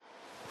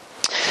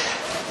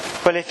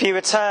Well, if you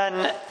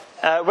return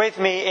with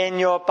me in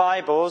your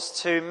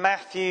Bibles to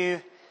Matthew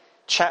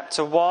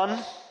chapter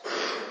 1.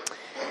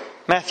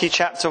 Matthew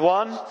chapter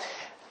 1.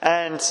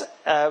 And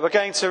we're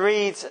going to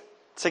read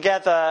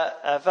together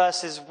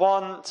verses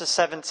 1 to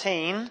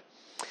 17,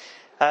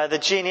 the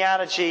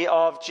genealogy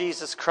of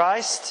Jesus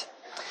Christ.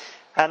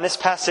 And this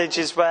passage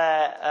is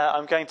where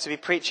I'm going to be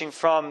preaching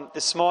from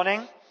this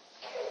morning.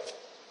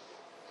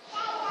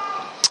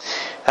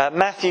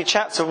 Matthew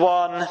chapter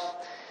 1,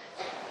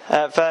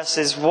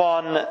 verses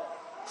 1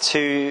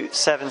 to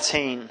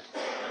 17.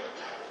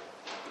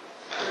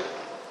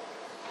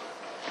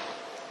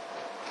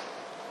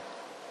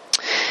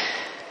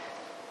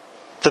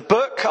 The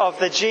book of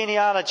the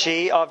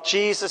genealogy of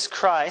Jesus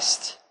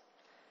Christ,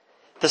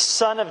 the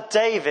son of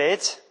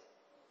David,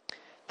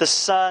 the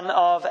son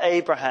of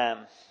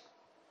Abraham.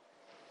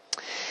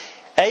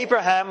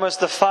 Abraham was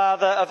the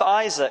father of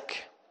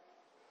Isaac,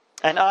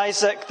 and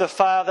Isaac the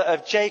father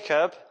of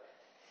Jacob,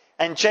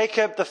 and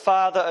Jacob the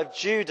father of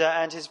Judah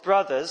and his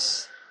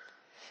brothers,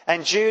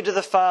 and Judah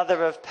the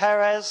father of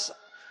Perez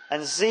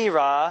and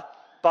Zerah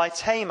by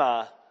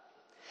Tamar,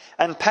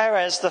 and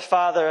Perez the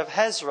father of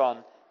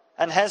Hezron,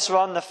 and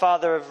Hezron the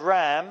father of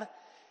Ram,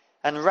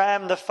 and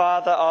Ram the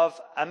father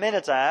of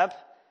Amminadab,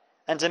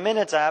 and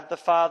Amminadab the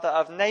father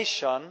of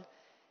Nahshon,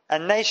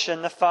 and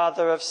Nahshon the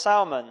father of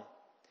Salmon,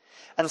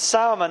 and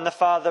Salmon the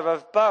father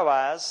of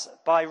Boaz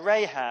by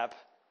Rahab,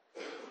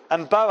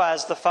 and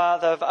Boaz the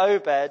father of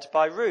Obed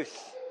by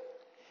Ruth,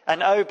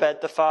 and Obed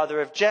the father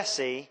of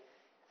Jesse,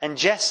 and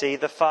Jesse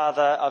the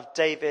father of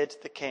David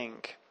the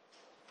king.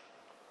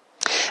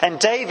 And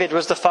David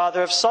was the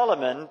father of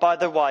Solomon by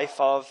the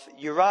wife of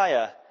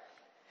Uriah,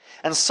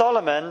 and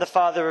Solomon the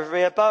father of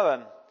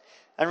Rehoboam,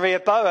 and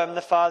Rehoboam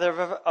the father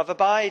of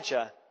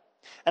Abijah,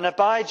 and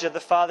Abijah the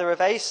father of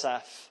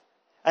Asaph,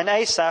 and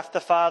Asaph the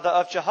father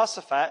of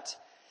Jehoshaphat,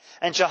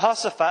 and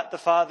Jehoshaphat the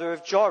father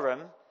of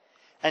Joram,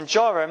 and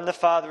Joram the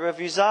father of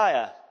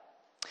Uzziah,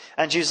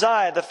 and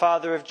Uzziah the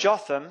father of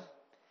Jotham,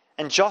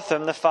 and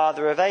Jotham the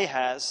father of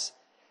Ahaz,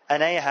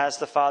 and Ahaz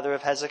the father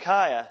of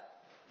Hezekiah,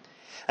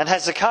 and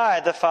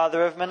Hezekiah the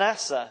father of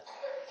Manasseh,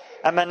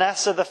 and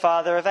Manasseh the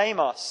father of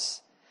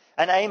Amos,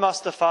 and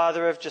Amos the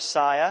father of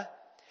Josiah,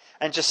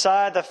 and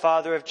Josiah the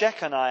father of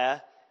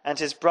Jeconiah and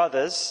his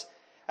brothers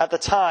at the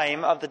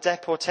time of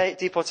the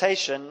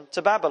deportation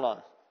to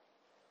Babylon.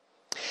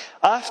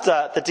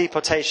 After the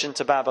deportation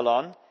to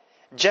Babylon,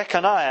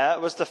 Jeconiah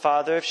was the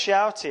father of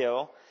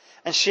Shealtiel,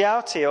 and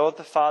Shealtiel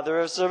the father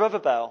of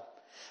Zerubbabel,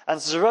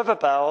 and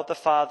Zerubbabel the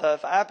father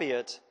of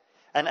Abiud,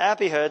 and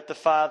Abihud the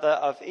father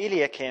of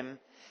Eliakim,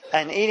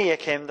 and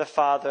Eliakim the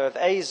father of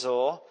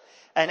Azor,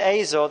 and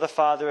Azor the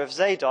father of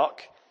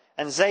Zadok,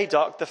 and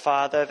Zadok the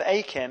father of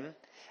Achim,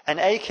 and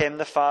Achim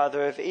the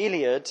father of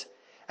Eliud,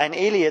 and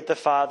Eliud the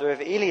father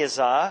of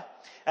Eleazar,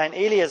 and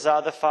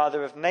Eleazar the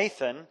father of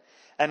Mathan,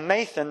 and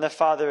Mathan the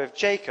father of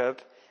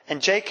Jacob, and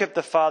Jacob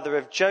the father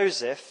of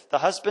Joseph, the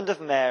husband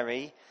of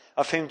Mary,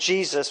 of whom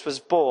Jesus was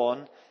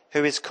born,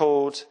 who is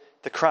called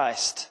the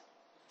Christ.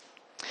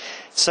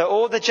 So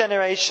all the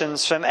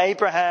generations from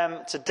Abraham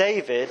to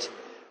David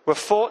were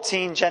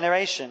 14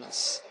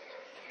 generations,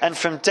 and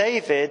from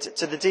David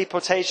to the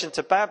deportation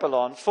to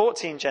Babylon,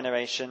 14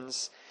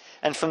 generations,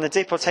 and from the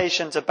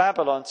deportation to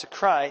Babylon to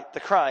the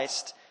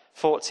Christ,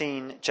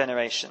 14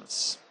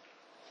 generations.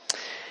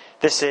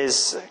 This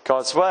is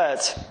God's word.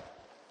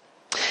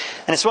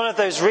 And it's one of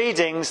those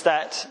readings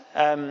that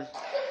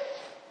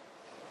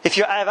if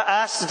you're ever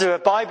asked to do a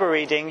Bible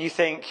reading, you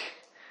think,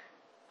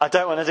 I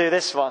don't want to do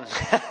this one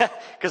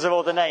because of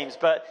all the names.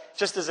 But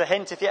just as a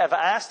hint, if you're ever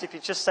asked, if you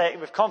just say it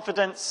with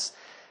confidence,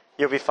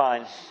 you'll be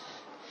fine.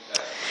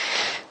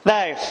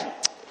 Now,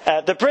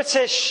 the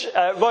British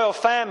royal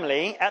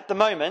family at the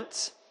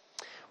moment,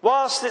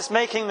 whilst it's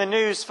making the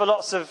news for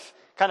lots of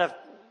kind of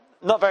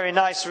not very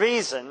nice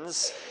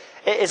reasons,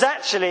 it is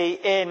actually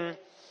in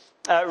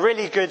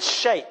really good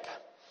shape.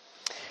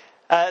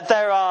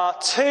 There are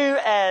 2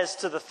 heirs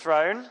to the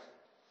throne,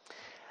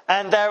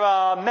 and there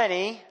are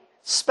many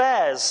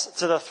spares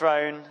to the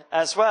throne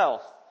as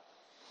well.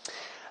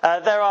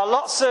 There are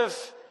lots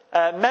of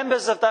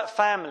members of that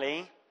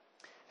family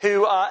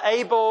who are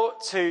able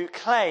to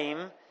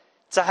claim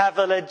to have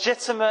a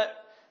legitimate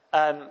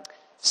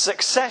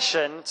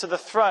succession to the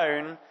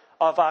throne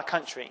of our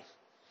country.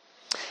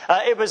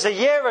 It was a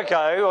year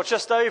ago, or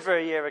just over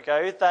a year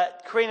ago,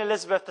 that Queen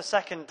Elizabeth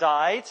II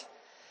died,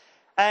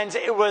 and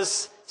it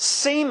was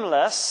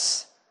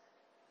seamless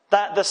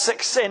that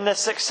in the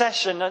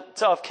succession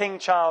of King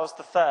Charles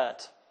III.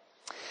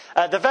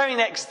 The very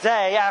next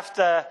day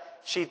after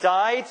she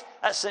died,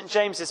 at St.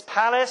 James's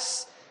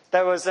Palace,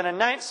 there was an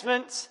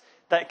announcement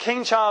that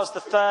King Charles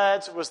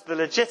III was the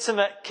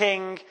legitimate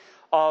king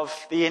of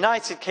the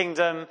United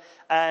Kingdom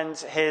and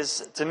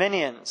his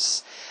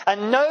dominions.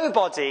 And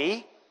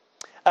nobody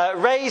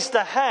raised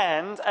a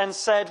hand and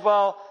said,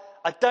 well,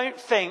 I don't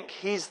think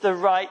he's the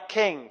right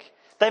king.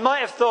 They might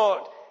have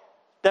thought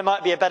there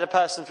might be a better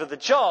person for the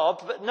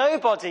job, but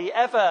nobody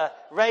ever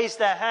raised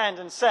their hand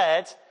and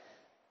said,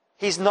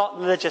 he's not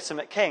the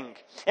legitimate king.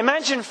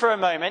 Imagine for a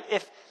moment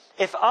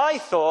if I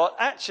thought,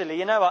 actually,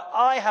 you know what,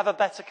 I have a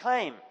better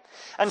claim.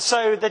 And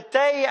so the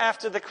day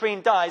after the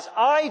Queen dies,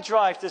 I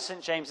drive to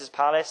St. James's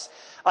Palace,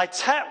 I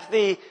tap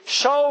the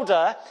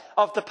shoulder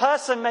of the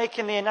person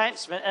making the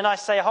announcement, and I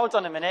say, hold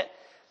on a minute,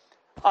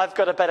 I've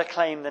got a better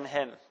claim than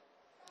him.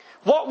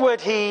 What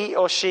would he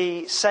or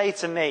she say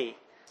to me?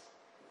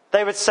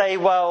 They would say,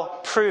 well,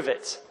 prove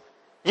it.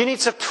 You need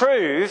to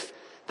prove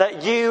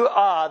that you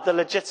are the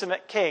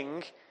legitimate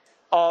king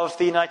of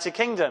the United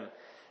Kingdom.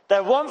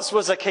 There once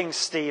was a King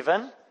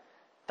Stephen.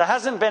 There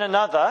hasn't been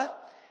another.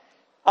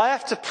 I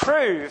have to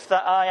prove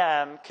that I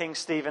am King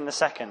Stephen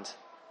II.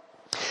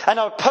 And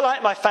I would pull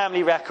out my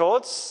family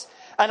records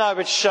and I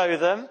would show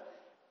them.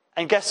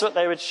 And guess what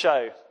they would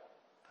show?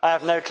 I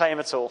have no claim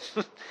at all.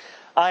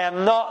 I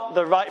am not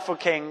the rightful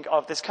king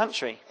of this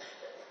country.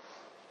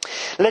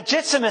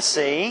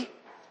 Legitimacy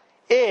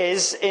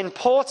is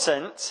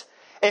important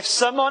if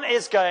someone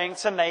is going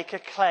to make a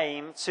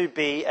claim to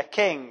be a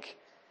king.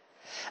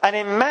 And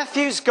in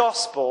Matthew's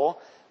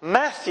Gospel,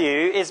 Matthew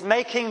is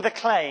making the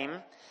claim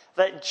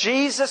that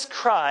Jesus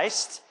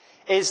Christ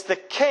is the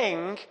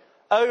king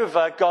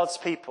over God's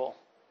people.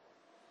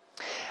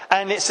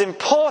 And it's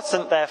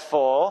important,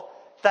 therefore,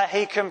 that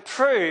he can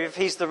prove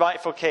he's the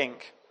rightful king.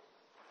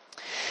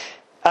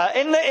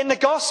 In the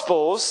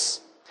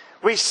Gospels,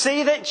 we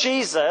see that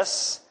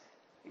Jesus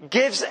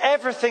gives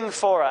everything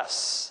for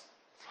us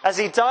as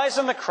he dies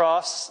on the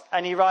cross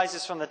and he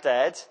rises from the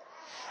dead.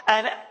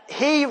 And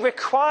he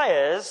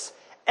requires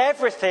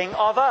everything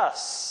of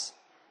us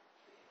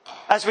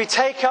as we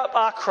take up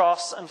our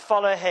cross and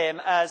follow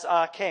him as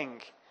our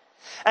king.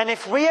 And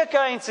if we are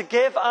going to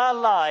give our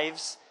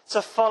lives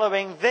to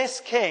following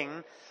this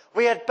king,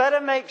 we had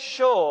better make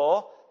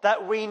sure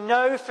that we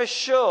know for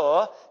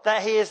sure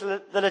that he is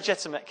the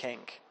legitimate king.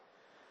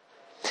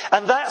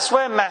 And that's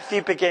where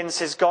Matthew begins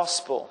his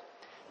gospel,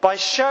 by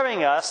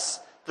showing us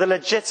the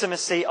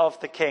legitimacy of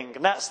the king.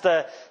 And that's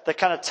the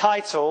kind of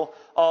title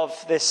of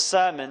this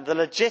sermon, the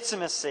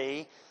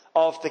legitimacy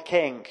of the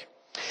king.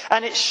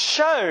 And it's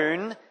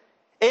shown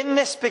in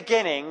this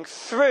beginning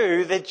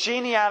through the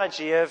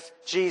genealogy of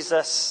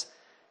Jesus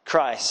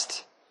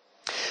Christ.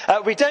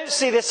 We don't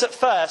see this at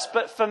first,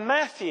 but for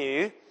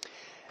Matthew,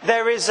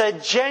 there is a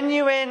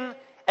genuine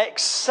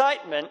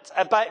excitement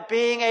about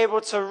being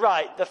able to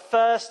write the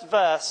first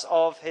verse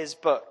of his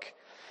book.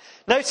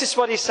 Notice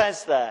what he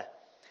says there.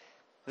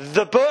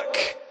 The book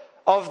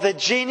of the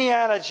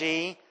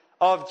genealogy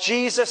of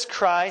Jesus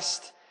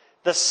Christ,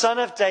 the son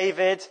of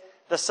David,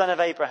 the son of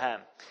Abraham.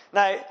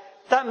 Now,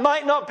 that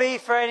might not be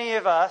for any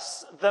of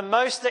us the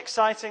most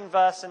exciting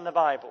verse in the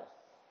Bible.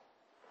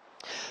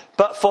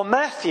 But for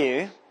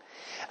Matthew,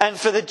 and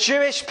for the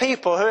Jewish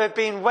people who have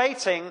been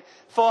waiting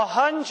for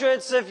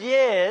hundreds of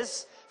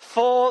years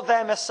for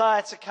their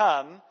Messiah to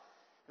come,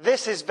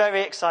 this is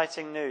very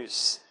exciting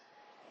news.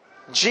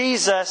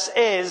 Jesus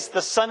is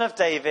the son of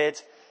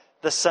David,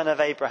 the son of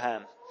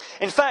Abraham.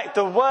 In fact,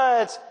 the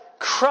word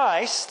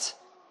Christ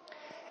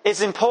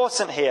is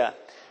important here.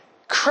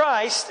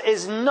 Christ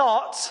is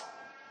not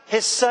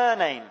his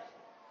surname.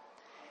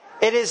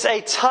 It is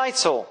a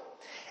title.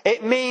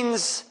 It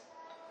means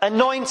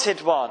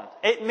anointed one.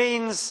 It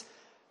means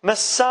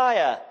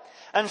Messiah.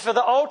 And for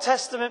the Old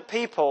Testament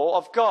people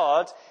of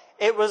God,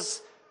 it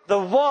was the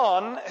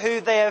one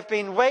who they have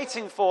been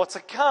waiting for to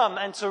come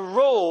and to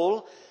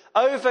rule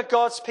over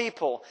God's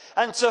people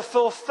and to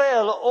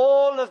fulfill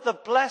all of the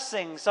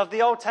blessings of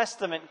the Old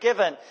Testament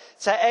given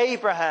to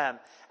Abraham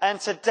and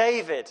to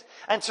David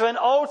and to an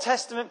Old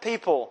Testament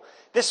people.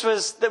 This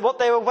was what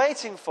they were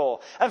waiting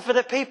for. And for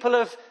the people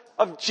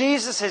of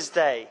Jesus'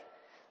 day,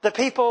 the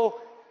people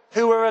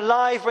who were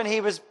alive when he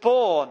was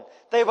born,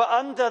 they were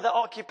under the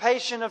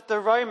occupation of the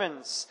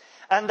Romans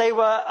and they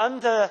were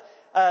under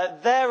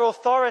their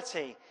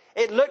authority.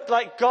 It looked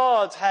like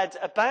God had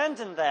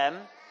abandoned them.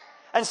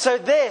 And so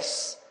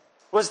this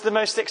was the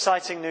most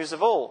exciting news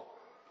of all.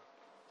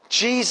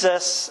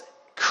 Jesus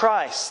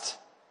Christ,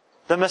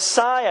 the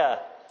Messiah,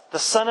 the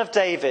son of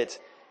David,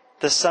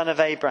 the son of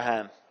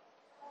Abraham.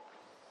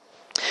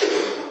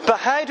 But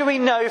how do we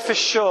know for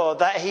sure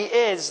that he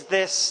is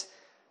this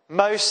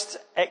most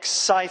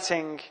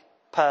exciting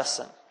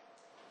person?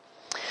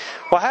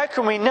 Well, how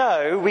can we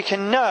know? We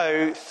can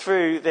know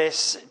through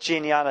this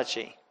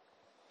genealogy.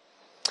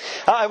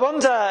 I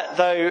wonder,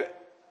 though,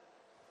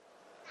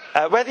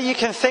 whether you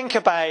can think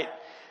about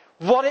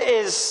what it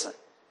is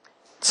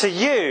to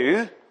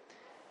you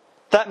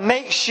that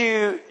makes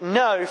you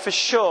know for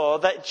sure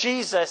that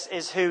Jesus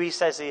is who he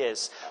says he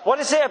is. What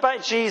is it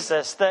about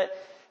Jesus that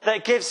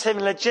gives him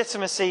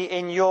legitimacy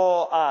in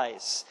your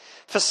eyes?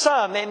 For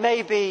some, it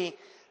may be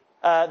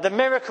the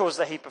miracles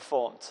that he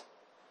performed.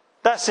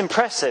 That's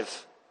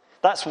impressive.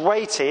 That's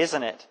weighty,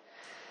 isn't it?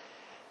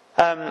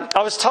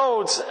 I was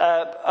told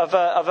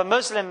of a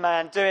Muslim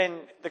man doing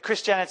the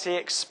Christianity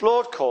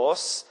Explored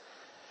course.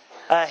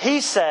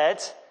 He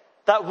said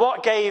that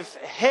what gave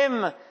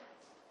him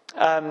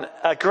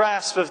a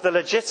grasp of the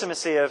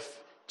legitimacy of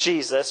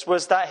Jesus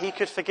was that he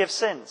could forgive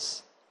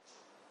sins.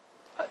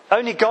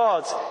 Only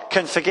God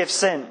can forgive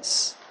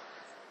sins.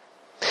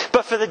 But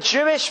But for the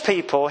Jewish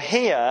people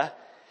here,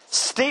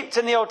 steeped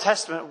in the Old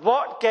Testament,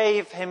 what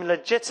gave him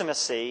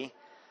legitimacy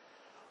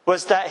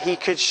was that he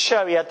could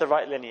show he had the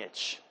right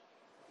lineage.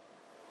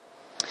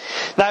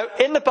 Now,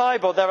 in the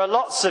Bible, there are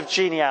lots of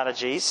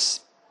genealogies,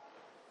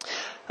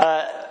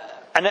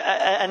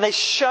 and they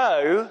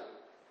show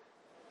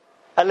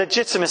a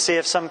legitimacy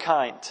of some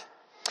kind.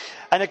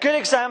 And a good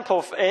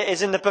example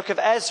is in the book of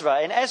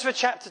Ezra. In Ezra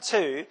chapter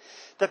 2,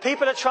 the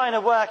people are trying to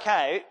work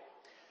out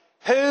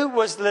who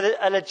was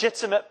a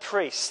legitimate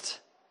priest.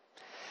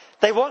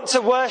 They want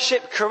to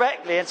worship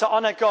correctly and to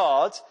honour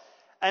God,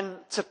 and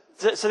so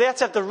they had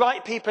to have the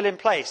right people in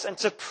place. And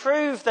to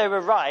prove they were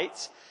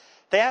right,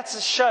 they had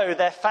to show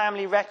their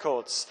family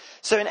records.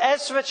 So in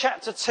Ezra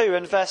chapter 2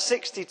 and verse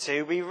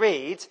 62, we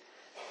read,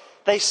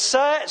 they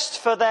searched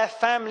for their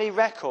family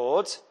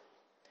record,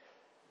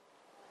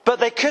 but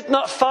they could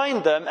not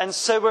find them, and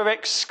so were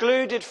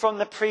excluded from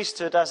the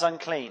priesthood as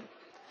unclean.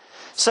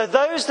 So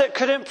those that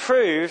couldn't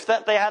prove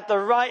that they had the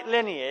right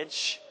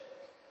lineage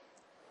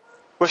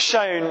were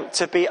shown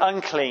to be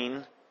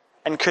unclean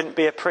and couldn't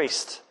be a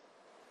priest.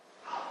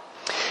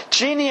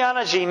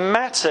 Genealogy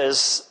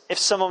matters if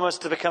someone was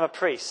to become a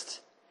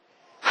priest.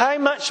 How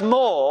much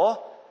more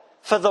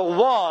for the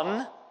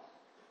one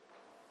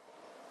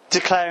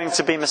declaring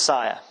to be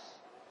Messiah?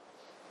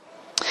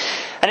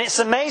 And it's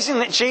amazing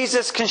that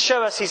Jesus can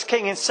show us he's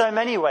king in so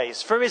many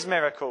ways, through his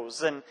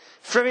miracles and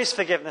through his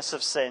forgiveness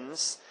of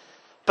sins.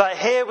 But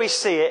here we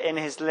see it in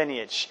his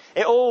lineage.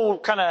 It all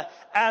kind of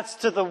adds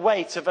to the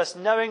weight of us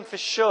knowing for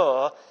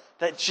sure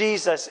that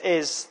Jesus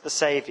is the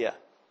Saviour.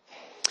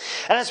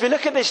 And as we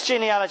look at this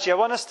genealogy, I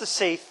want us to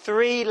see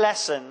 3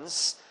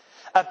 lessons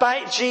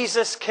about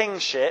Jesus'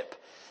 kingship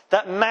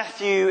that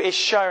Matthew is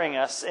showing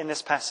us in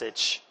this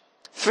passage.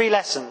 3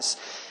 lessons.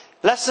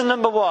 Lesson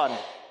number 1.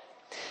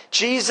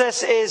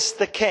 Jesus is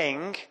the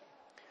king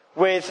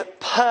with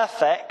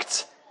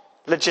perfect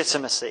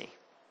legitimacy.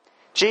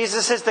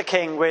 Jesus is the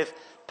king with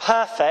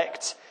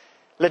perfect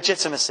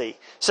legitimacy.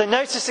 So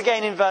notice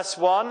again in verse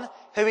 1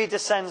 who he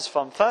descends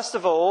from. First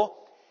of all,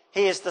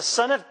 he is the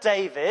son of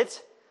David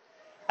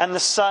and the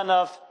son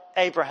of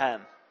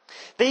Abraham.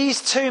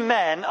 These 2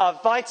 men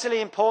are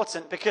vitally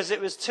important because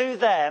it was to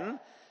them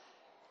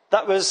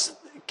that was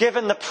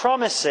given the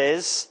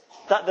promises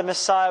that the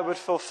Messiah would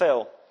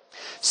fulfill.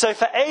 So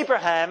for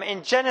Abraham,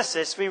 in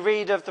Genesis, we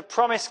read of the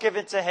promise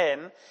given to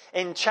him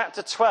in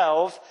chapter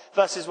 12,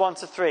 verses 1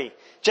 to 3.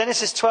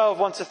 Genesis 12,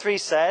 1 to 3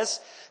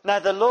 says, "Now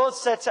the Lord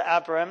said to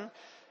Abram,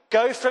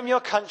 'Go from your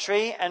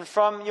country and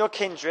from your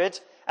kindred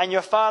and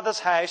your father's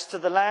house to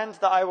the land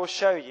that I will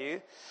show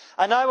you,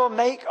 and I will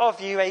make of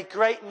you a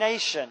great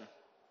nation.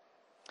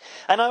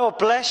 And I will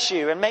bless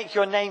you and make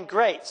your name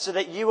great, so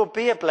that you will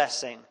be a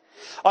blessing.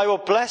 I will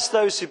bless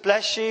those who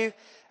bless you,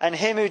 and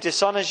him who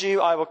dishonors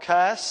you I will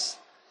curse.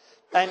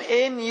 And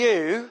in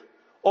you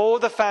all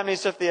the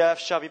families of the earth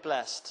shall be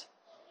blessed.'"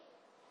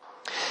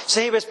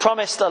 So he was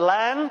promised a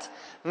land,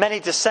 many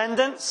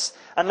descendants,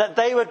 and that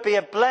they would be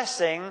a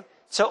blessing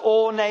to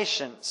all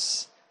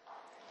nations.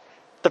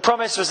 The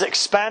promise was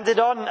expanded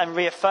on and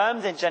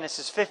reaffirmed in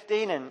Genesis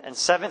 15 and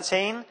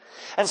 17.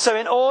 And so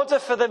in order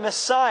for the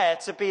Messiah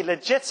to be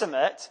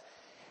legitimate,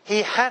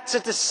 he had to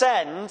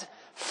descend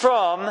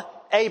from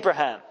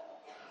Abraham.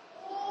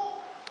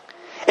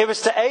 It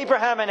was to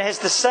Abraham and his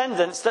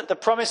descendants that the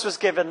promise was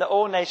given that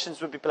all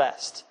nations would be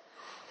blessed.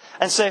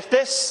 And so if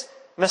this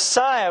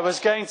Messiah was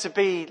going to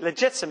be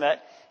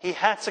legitimate, he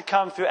had to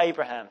come through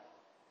Abraham.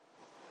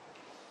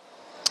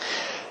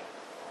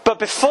 But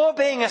before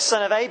being a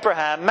son of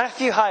Abraham,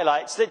 Matthew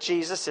highlights that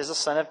Jesus is a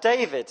son of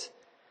David.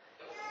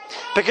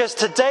 Because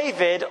to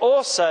David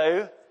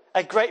also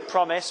a great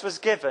promise was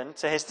given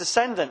to his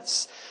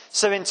descendants.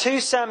 So in 2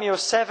 Samuel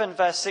 7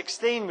 verse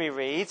 16 we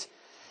read,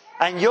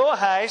 "And your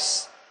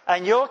house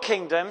and your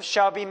kingdom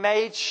shall be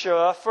made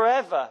sure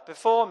forever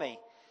before me.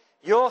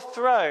 Your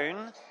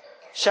throne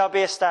shall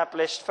be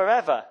established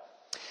forever."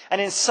 And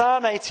in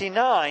Psalm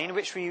 89,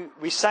 which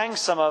we sang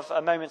some of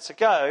a moment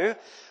ago,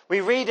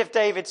 we read of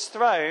David's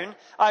throne,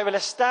 "I will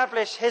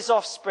establish his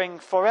offspring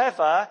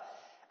forever,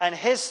 and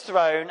his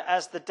throne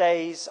as the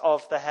days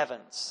of the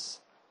heavens."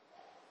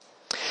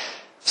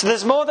 So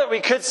there's more that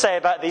we could say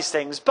about these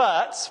things,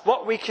 but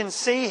what we can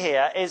see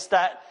here is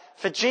that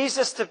for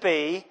Jesus to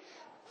be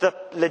the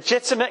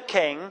legitimate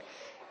king,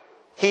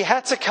 he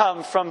had to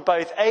come from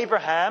both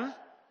Abraham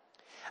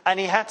and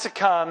he had to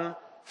come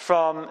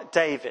from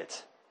David.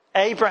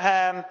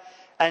 Abraham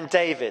and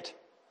David.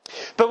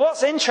 But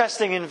what's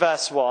interesting in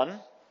verse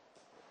 1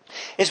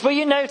 is, will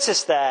you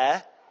notice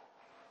there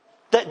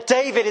that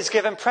David is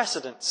given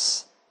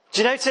precedence?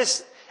 Do you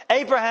notice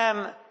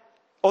Abraham,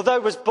 although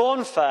was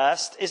born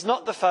first, is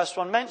not the first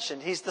one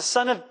mentioned. He's the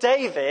son of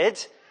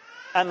David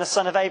and the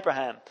son of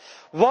Abraham.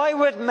 Why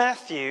would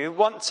Matthew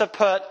want to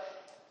put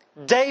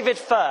David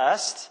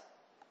first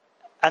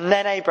and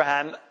then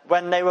Abraham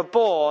when they were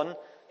born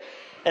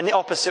in the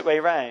opposite way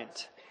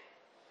round?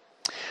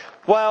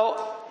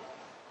 Well,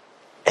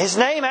 his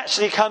name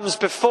actually comes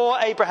before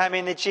Abraham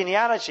in the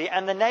genealogy,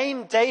 and the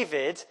name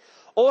David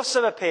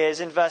also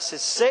appears in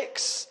verses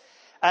 6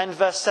 and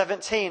verse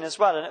 17 as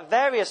well, and at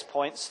various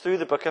points through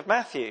the book of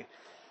Matthew.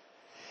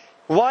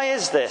 Why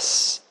is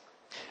this?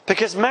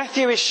 Because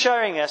Matthew is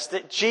showing us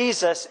that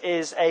Jesus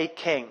is a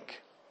king.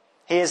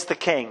 He is the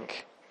king.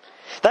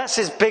 That's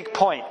his big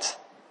point.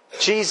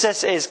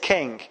 Jesus is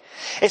king.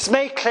 It's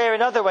made clear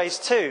in other ways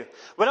too.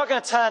 We're not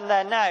going to turn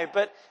there now,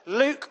 but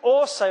Luke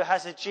also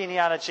has a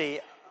genealogy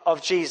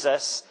of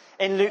Jesus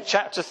in Luke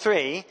chapter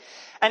 3.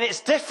 And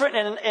it's different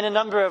in a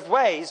number of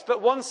ways,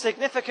 but one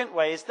significant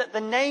way is that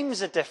the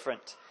names are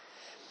different.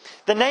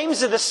 The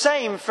names are the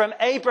same from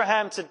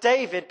Abraham to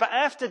David, but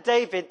after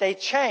David they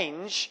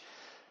change,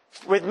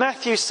 with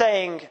Matthew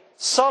saying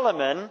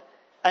Solomon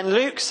and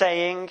Luke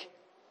saying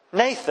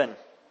Nathan.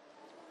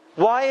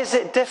 Why is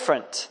it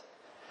different?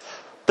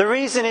 The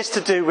reason is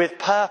to do with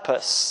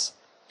purpose.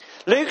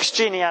 Luke's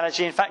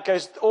genealogy, in fact,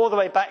 goes all the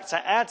way back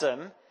to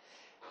Adam.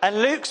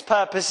 And Luke's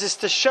purpose is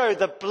to show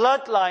the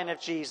bloodline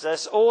of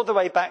Jesus all the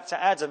way back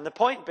to Adam. The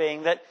point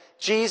being that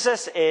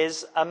Jesus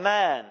is a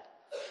man.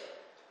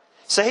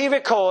 So he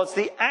records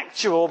the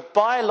actual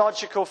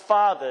biological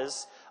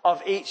fathers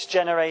of each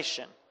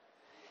generation.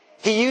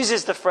 He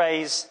uses the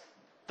phrase,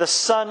 the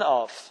son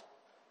of,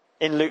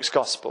 in Luke's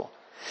gospel.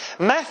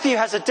 Matthew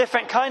has a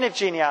different kind of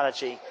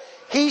genealogy.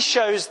 He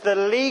shows the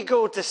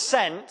legal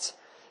descent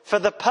for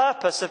the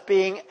purpose of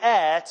being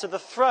heir to the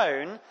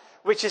throne,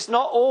 which is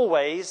not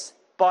always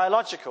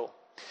biological.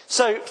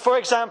 So, for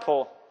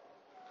example,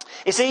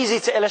 it's easy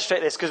to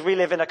illustrate this because we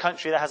live in a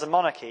country that has a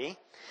monarchy,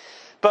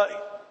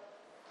 but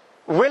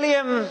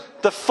William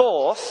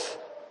IV,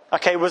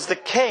 was the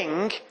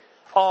king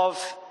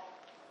of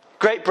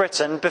Great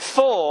Britain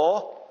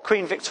before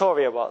Queen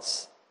Victoria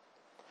was.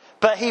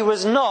 But he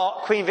was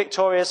not Queen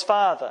Victoria's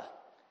father.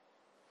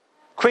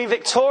 Queen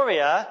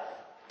Victoria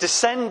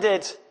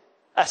ascended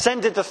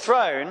the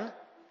throne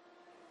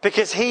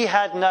because he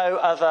had no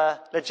other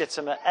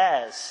legitimate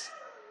heirs.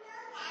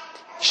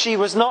 She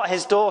was not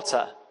his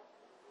daughter.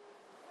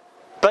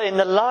 But in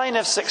the line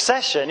of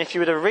succession, if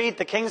you were to read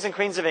the kings and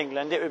queens of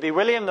England, it would be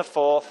William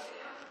IV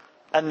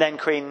and then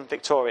Queen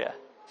Victoria.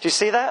 Do you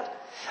see that?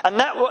 And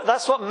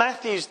that's what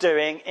Matthew's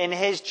doing in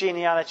his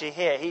genealogy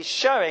here. He's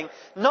showing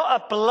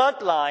not a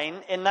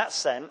bloodline in that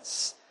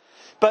sense,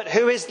 but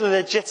who is the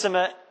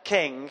legitimate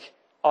king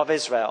of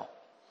Israel.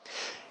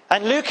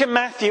 And Luke and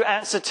Matthew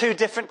answer two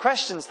different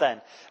questions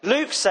then.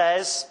 Luke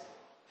says,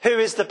 who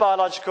is the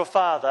biological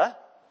father?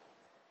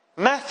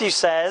 Matthew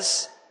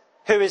says,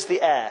 who is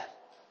the heir?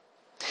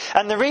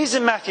 And the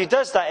reason Matthew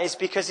does that is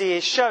because he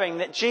is showing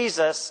that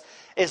Jesus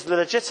is the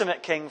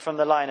legitimate king from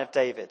the line of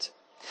David.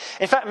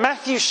 In fact,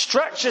 Matthew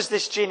structures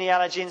this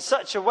genealogy in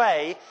such a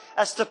way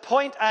as to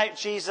point out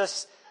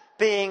Jesus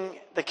being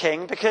the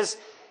king, because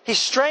he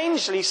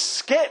strangely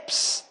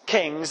skips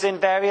kings in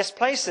various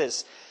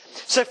places.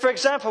 So, for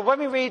example, when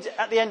we read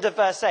at the end of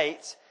verse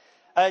 8,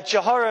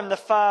 Jehoram, the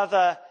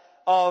father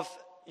of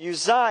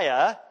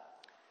Uzziah,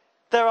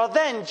 there are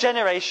then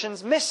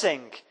generations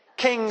missing.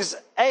 Kings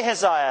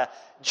Ahaziah,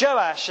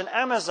 Joash and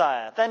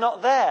Amaziah. They're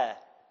not there.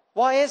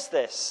 Why is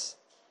this?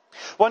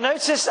 Well,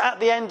 notice at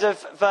the end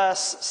of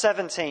verse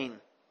 17.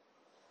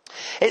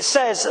 It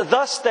says,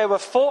 thus there were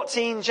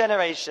 14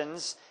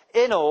 generations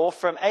in all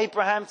from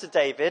Abraham to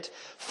David,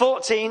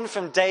 14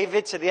 from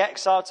David to the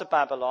exile to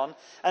Babylon,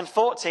 and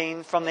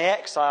 14 from the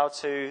exile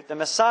to the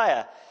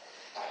Messiah.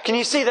 Can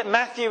you see that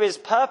Matthew is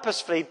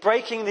purposefully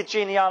breaking the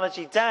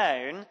genealogy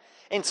down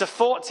into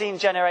 14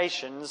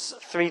 generations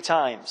 3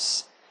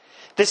 times?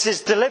 This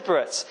is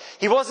deliberate.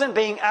 He wasn't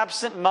being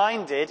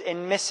absent-minded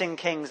in missing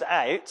kings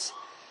out.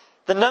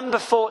 The number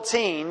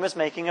 14 was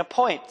making a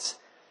point,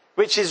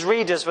 which his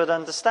readers would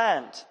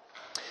understand.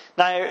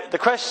 Now, the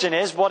question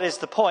is, what is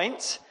the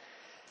point?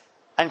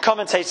 And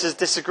commentators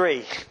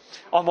disagree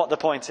on what the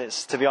point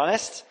is, to be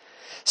honest.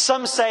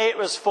 Some say it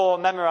was for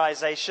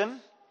memorization.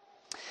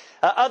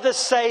 Others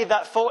say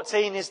that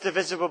 14 is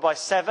divisible by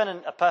 7,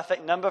 and a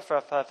perfect number for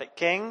a perfect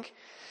king.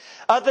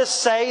 Others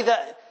say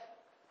that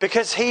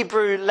because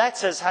Hebrew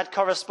letters had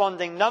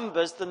corresponding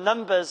numbers, the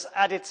numbers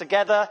added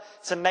together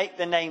to make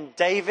the name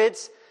David,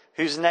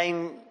 whose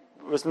name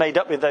was made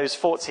up with those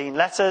 14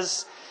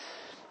 letters.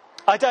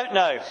 I don't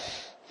know.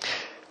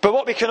 But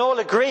what we can all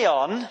agree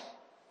on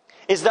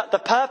is that the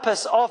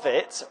purpose of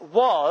it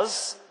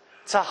was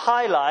to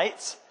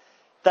highlight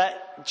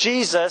that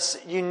Jesus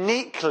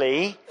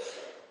uniquely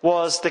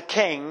was the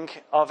King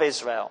of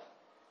Israel.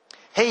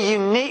 He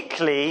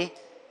uniquely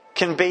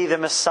can be the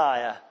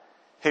Messiah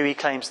who he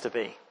claims to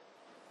be.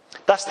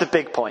 That's the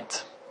big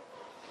point.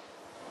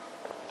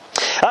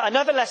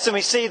 Another lesson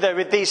we see, though,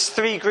 with these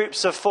 3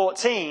 groups of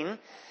 14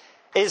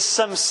 is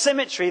some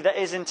symmetry that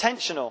is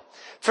intentional.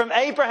 From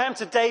Abraham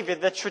to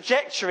David, the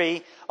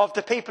trajectory of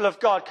the people of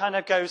God kind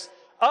of goes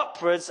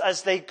upwards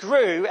as they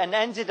grew and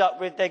ended up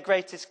with their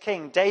greatest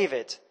king,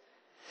 David.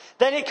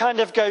 Then it kind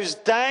of goes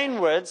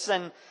downwards,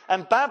 and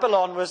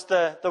Babylon was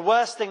the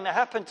worst thing that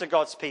happened to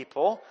God's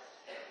people.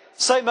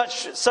 So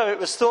much so it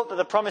was thought that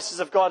the promises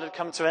of God had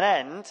come to an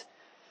end.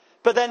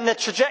 But then the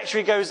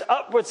trajectory goes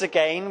upwards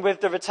again with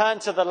the return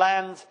to the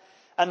land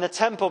and the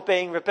temple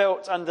being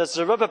rebuilt under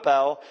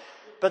Zerubbabel.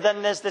 But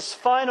then there's this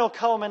final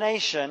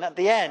culmination at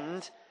the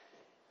end.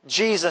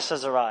 Jesus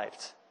has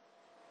arrived.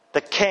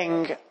 The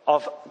King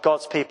of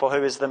God's people,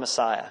 who is the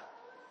Messiah.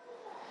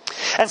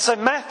 And so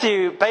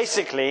Matthew,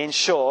 basically, in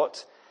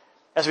short,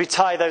 as we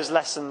tie those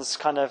lessons,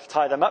 kind of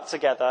tie them up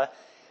together,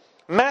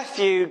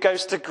 Matthew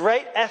goes to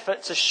great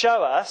effort to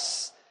show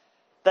us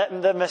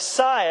that the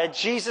Messiah,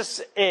 Jesus,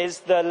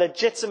 is the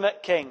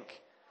legitimate king.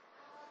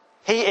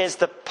 He is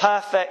the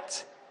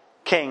perfect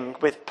king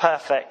with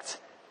perfect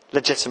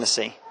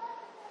legitimacy.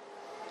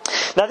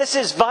 Now, this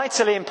is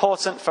vitally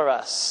important for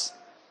us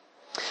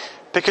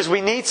because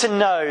we need to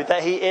know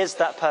that he is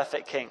that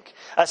perfect king.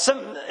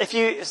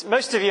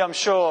 Most of you, I'm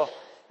sure,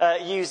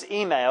 use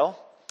email,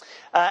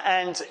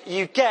 and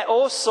you get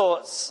all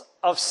sorts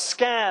of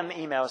scam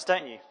emails,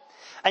 don't you?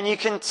 And you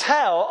can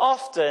tell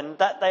often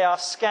that they are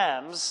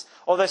scams,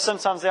 although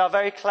sometimes they are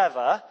very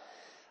clever,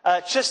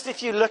 just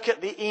if you look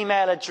at the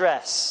email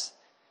address.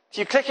 If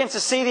you click in to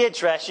see the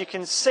address, you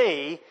can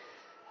see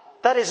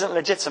that isn't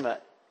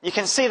legitimate. You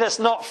can see that's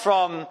not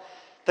from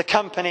the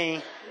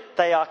company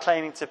they are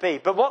claiming to be.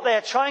 But what they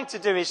are trying to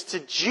do is to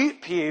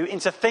dupe you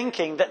into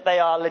thinking that they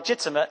are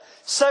legitimate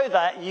so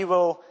that you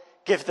will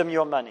give them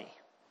your money.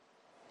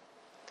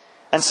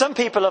 And some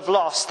people have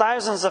lost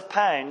thousands of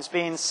pounds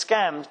being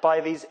scammed by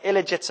these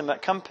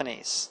illegitimate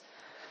companies.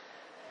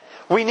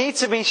 We need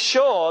to be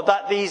sure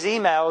that these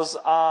emails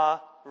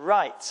are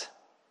right,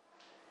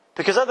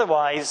 because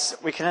otherwise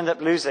we can end up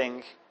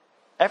losing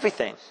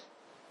everything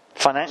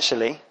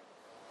financially.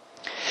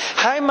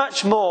 How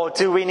much more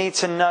do we need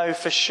to know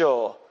for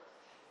sure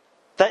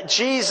that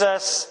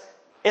Jesus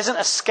isn't a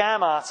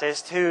scam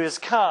artist who has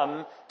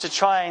come to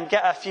try and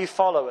get a few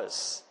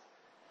followers,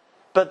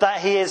 but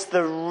that he is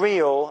the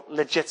real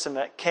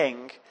legitimate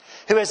king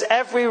who has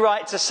every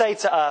right to say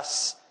to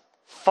us,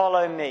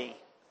 follow me.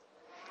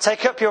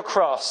 Take up your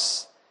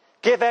cross.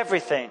 Give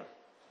everything.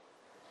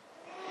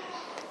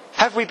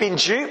 Have we been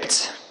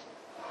duped?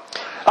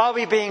 Are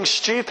we being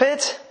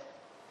stupid?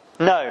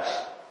 No.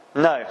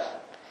 No.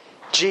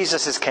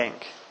 Jesus is king.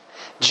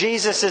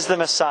 Jesus is the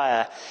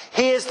Messiah.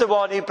 He is the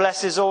one who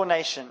blesses all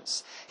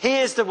nations. He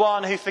is the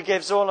one who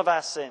forgives all of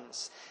our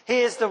sins.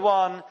 He is the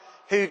one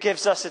who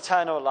gives us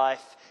eternal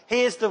life.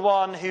 He is the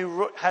one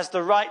who has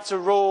the right to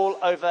rule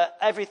over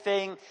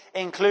everything,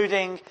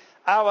 including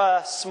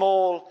our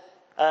small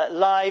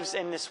lives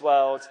in this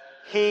world.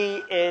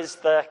 He is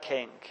the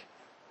king.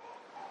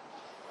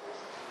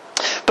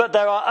 But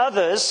there are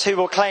others who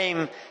will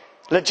claim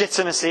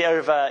legitimacy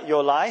over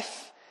your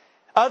life.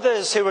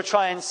 Others who will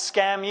try and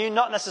scam you,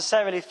 not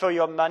necessarily for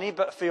your money,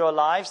 but for your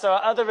lives. There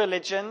are other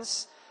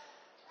religions,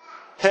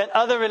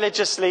 other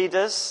religious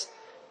leaders,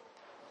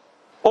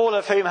 all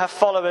of whom have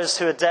followers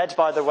who are dead,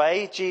 by the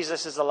way.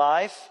 Jesus is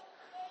alive.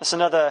 That's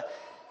another,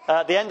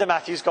 at the end of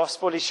Matthew's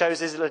Gospel, he shows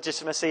his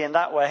legitimacy in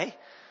that way.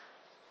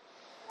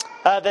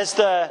 There's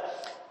the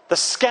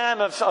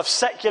scam of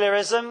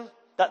secularism,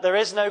 that there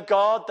is no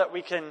God, that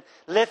we can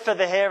live for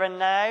the here and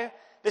now.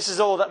 This is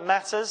all that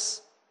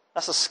matters.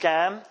 That's a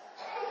scam.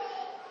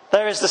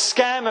 There is the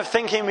scam of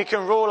thinking we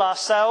can rule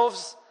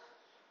ourselves.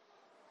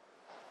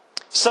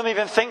 Some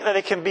even think that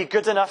they can be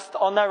good enough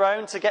on their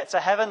own to get to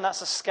heaven.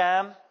 That's a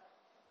scam.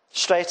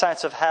 Straight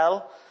out of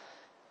hell.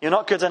 You're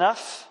not good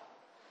enough.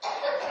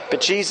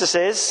 But Jesus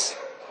is.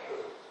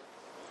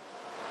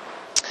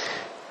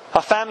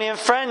 Our family and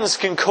friends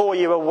can call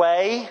you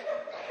away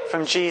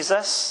from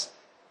Jesus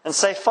and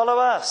say, follow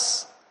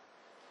us.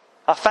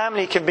 Our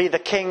family can be the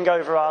king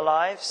over our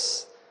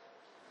lives.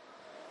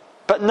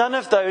 But none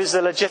of those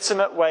are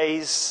legitimate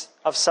ways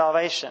of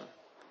salvation.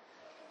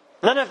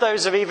 None of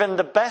those are even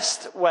the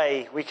best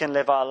way we can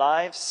live our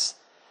lives.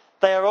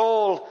 They are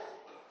all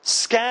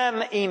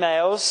scam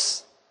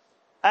emails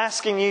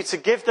asking you to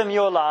give them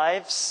your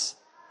lives,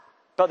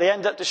 but they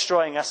end up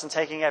destroying us and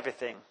taking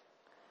everything.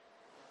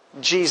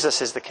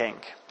 Jesus is the king.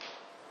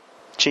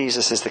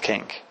 Jesus is the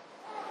king.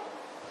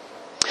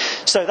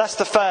 So that's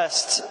the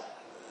first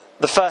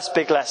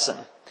big lesson.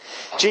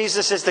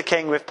 Jesus is the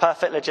king with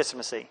perfect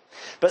legitimacy.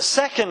 But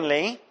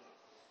secondly,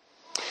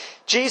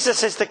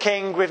 Jesus is the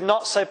king with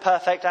not so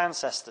perfect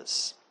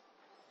ancestors.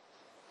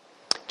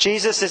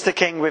 Jesus is the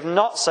king with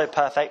not so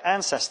perfect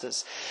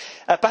ancestors.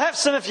 Perhaps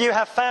some of you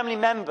have family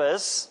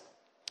members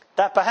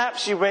that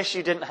perhaps you wish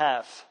you didn't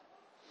have.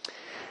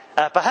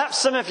 Perhaps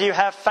some of you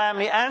have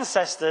family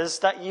ancestors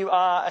that you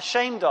are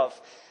ashamed of.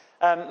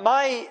 I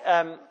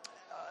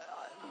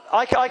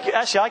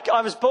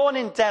was born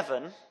in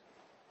Devon,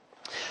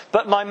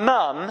 but my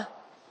mum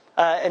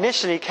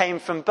initially came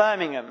from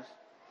Birmingham.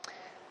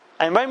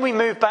 And when we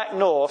moved back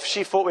north,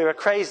 she thought we were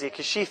crazy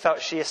because she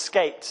felt she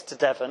escaped to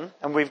Devon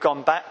and we've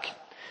gone back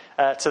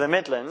to the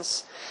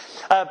Midlands.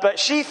 But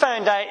she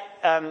found out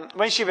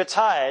when she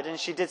retired and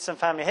she did some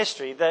family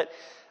history that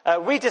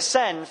we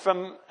descend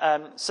from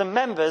some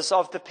members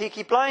of the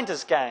Peaky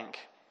Blinders gang.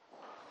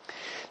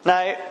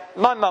 Now,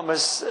 my mum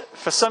was,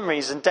 for some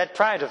reason, dead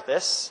proud of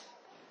this.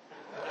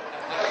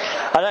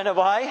 I don't know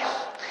why.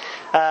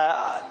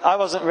 I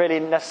wasn't really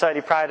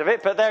necessarily proud of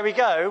it, but there we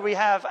go. We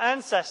have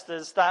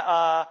ancestors that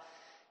are,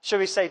 shall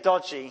we say,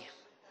 dodgy.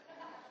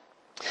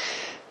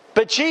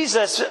 But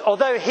Jesus,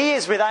 although he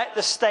is without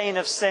the stain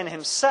of sin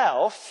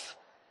himself,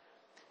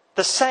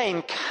 the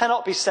same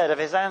cannot be said of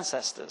his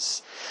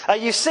ancestors.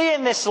 You see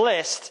in this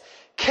list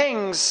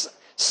kings,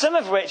 some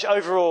of which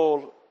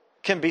overall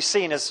can be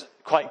seen as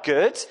quite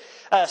good.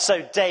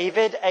 So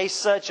David,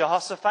 Asa,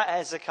 Jehoshaphat,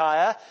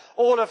 Hezekiah,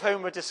 all of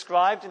whom were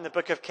described in the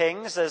book of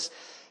Kings as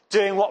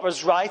doing what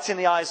was right in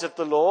the eyes of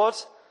the Lord.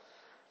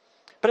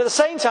 But at the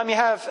same time, you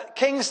have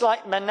kings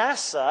like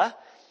Manasseh,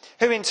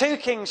 who in 2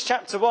 Kings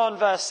chapter 1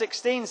 verse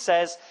 16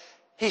 says,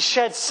 he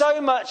shed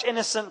so much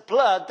innocent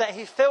blood that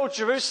he filled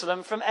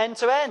Jerusalem from end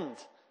to end.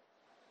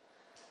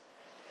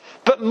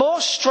 But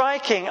more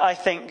striking, I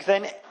think,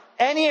 than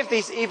any of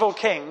these evil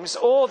kings,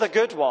 or the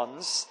good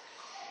ones,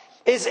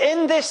 is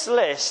in this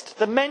list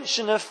the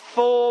mention of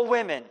 4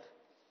 women.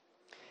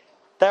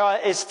 There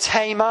is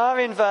Tamar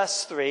in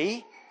verse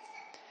 3,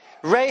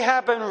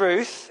 Rahab and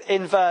Ruth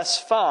in verse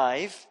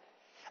 5,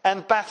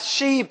 and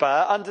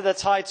Bathsheba under the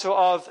title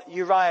of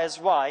Uriah's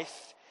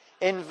wife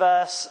in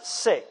verse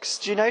 6.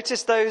 Do you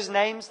notice those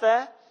names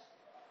there?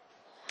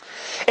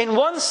 In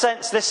one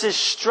sense, this is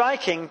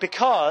striking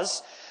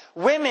because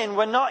women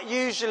were not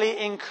usually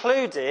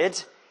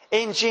included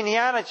in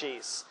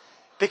genealogies,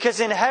 because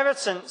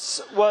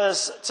inheritance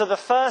was to the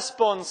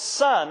firstborn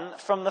son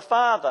from the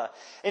father.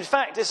 In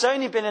fact, it's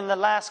only been in the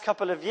last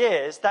couple of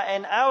years that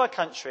in our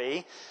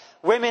country,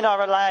 women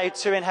are allowed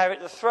to inherit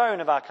the throne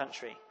of our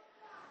country.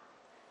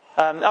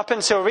 Up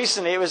until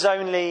recently, it was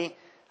only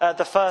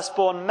the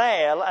firstborn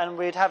male, and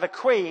we'd have a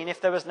queen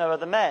if there was no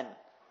other men.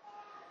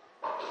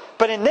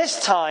 But in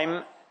this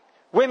time,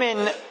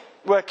 women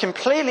were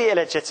completely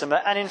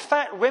illegitimate, and in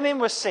fact, women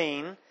were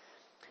seen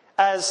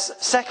as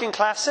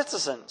second-class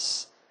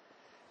citizens.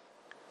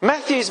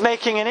 Matthew's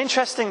making an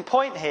interesting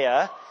point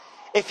here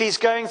if he's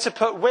going to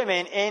put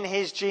women in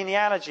his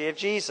genealogy of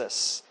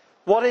Jesus.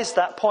 What is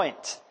that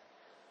point?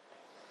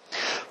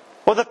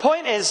 Well, the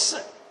point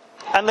is,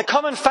 and the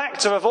common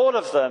factor of all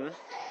of them,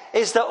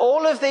 is that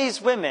all of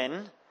these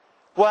women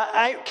were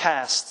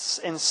outcasts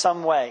in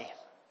some way.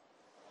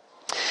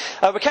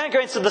 We can't go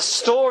into the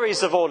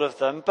stories of all of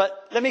them,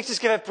 but let me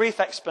just give a brief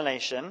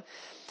explanation.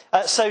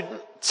 So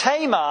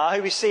Tamar,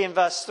 who we see in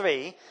verse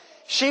 3,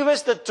 she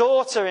was the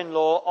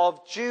daughter-in-law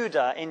of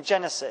Judah in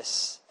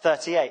Genesis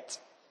 38.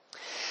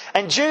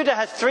 And Judah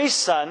had 3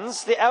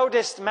 sons. The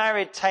eldest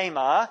married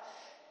Tamar,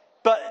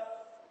 but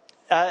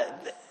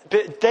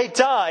they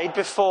died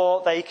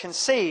before they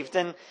conceived.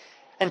 And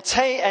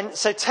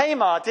so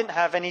Tamar didn't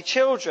have any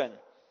children.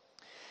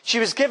 She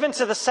was given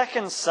to the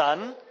second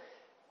son,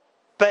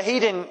 but he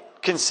didn't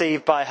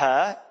conceive by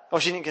her, or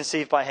she didn't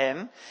conceive by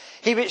him.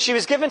 She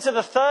was given to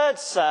the third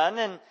son,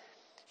 and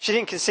she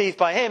didn't conceive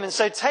by him. And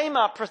so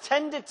Tamar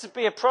pretended to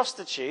be a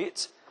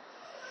prostitute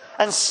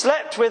and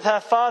slept with her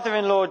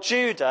father-in-law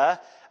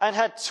Judah and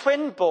had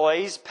twin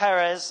boys,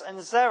 Perez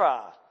and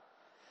Zerah.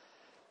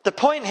 The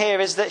point here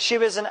is that she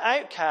was an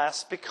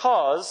outcast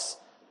because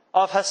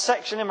of her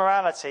sexual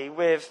immorality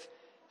with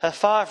her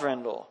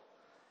father-in-law.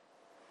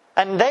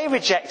 And they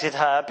rejected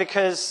her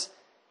because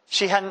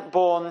she hadn't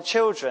borne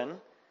children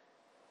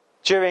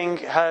during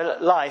her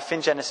life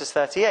in Genesis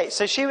 38.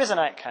 So she was an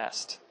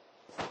outcast.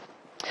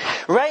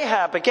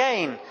 Rahab,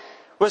 again,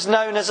 was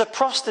known as a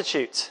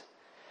prostitute.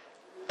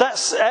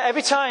 That's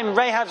every time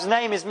Rahab's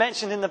name is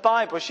mentioned in the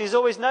Bible, she's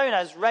always known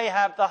as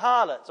Rahab the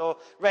harlot or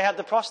Rahab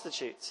the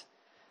prostitute.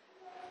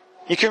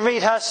 You can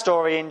read her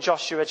story in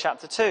Joshua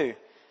chapter 2.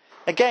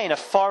 Again, a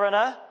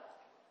foreigner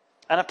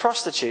and a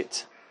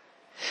prostitute.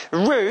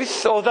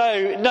 Ruth,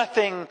 although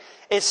nothing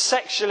is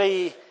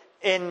sexually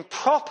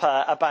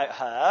improper about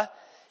her,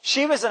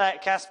 she was an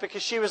outcast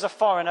because she was a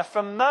foreigner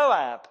from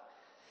Moab.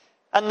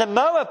 And the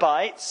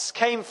Moabites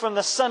came from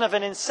the son of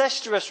an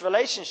incestuous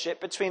relationship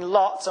between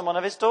Lot and one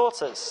of his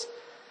daughters.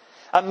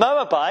 A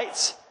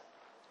Moabite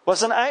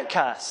was an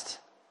outcast.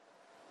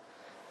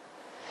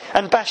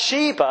 And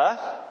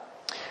Bathsheba,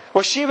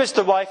 well, she was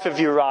the wife of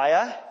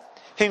Uriah,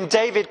 whom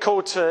David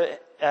who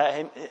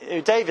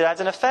David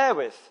had an affair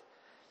with.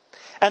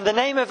 And the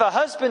name of her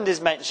husband is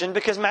mentioned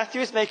because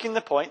Matthew is making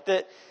the point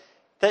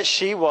that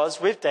she was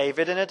with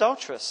David an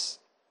adulteress.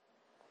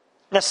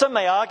 Now, some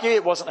may argue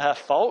it wasn't her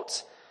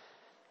fault.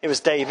 It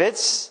was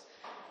David's.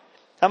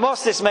 And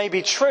whilst this may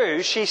be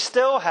true, she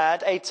still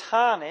had a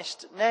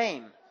tarnished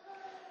name.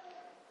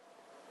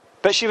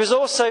 But she was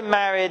also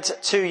married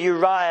to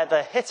Uriah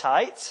the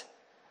Hittite,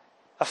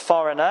 a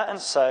foreigner, and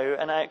so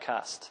an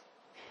outcast.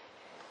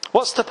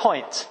 What's the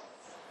point?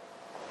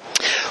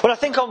 Well, I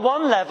think on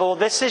one level,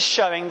 this is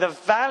showing the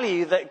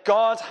value that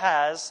God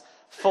has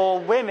for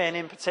women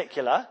in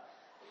particular.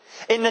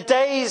 In the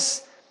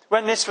days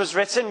when this was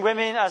written,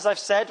 women, as I've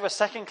said, were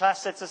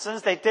second-class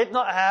citizens. They did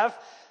not have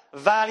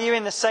value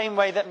in the same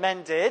way that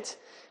men did.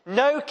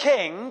 No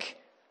king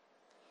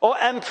or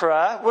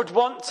emperor would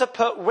want to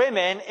put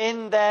women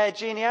in their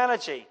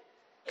genealogy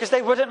because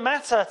they wouldn't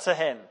matter to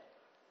him.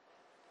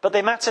 But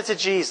they matter to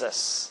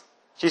Jesus.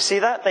 Do you see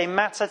that? They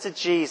matter to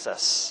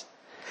Jesus.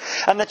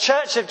 And the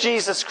Church of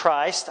Jesus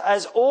Christ,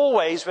 as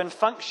always when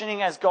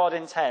functioning as God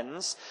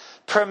intends,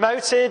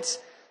 promoted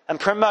and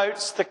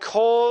promotes the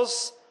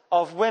cause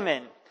of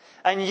women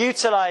and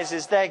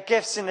utilizes their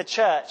gifts in the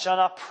church and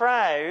are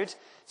proud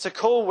to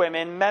call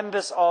women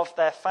members of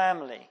their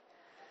family.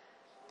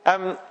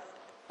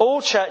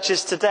 All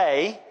churches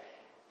today,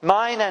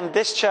 mine and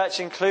this church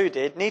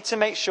included, need to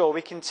make sure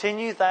we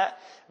continue that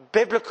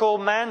biblical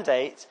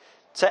mandate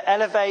to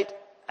elevate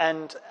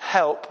and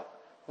help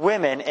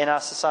women in our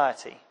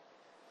society,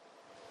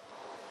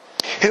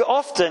 who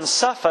often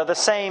suffer the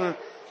same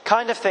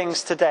kind of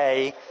things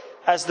today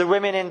as the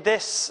women in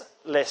this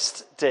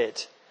list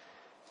did.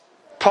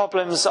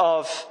 Problems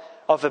of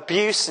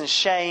abuse and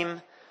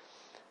shame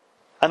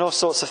and all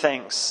sorts of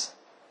things.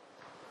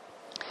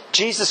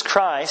 Jesus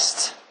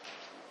Christ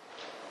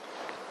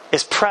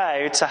is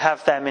proud to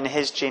have them in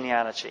his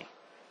genealogy.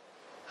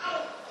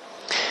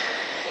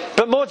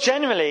 But more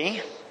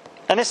generally,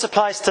 and this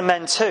applies to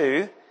men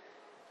too,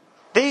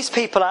 these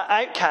people are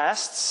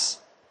outcasts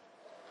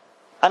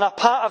and are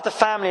part of the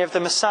family of the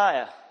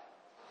Messiah.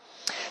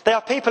 They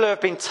are people who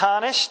have been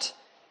tarnished,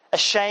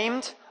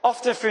 ashamed,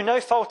 often through no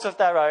fault of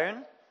their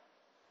own.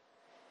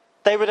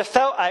 They would have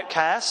felt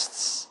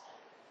outcasts.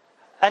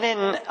 And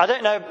I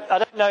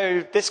don't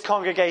know this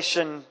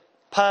congregation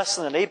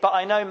personally, but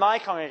I know my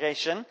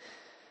congregation.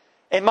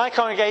 In my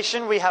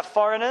congregation, we have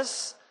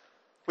foreigners.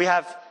 We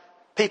have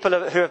people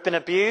who have been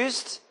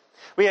abused.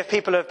 We have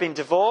people who have been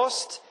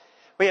divorced.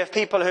 We have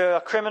people who are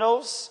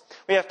criminals.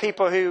 We have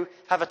people who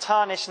have a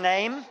tarnished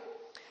name.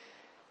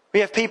 We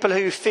have people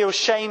who feel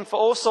shame for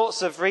all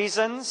sorts of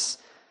reasons.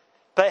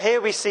 But here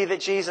we see that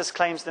Jesus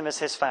claims them as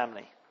his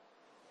family.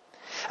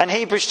 And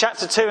Hebrews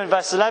chapter 2 and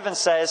verse 11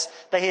 says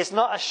that he is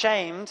not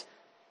ashamed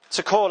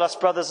to call us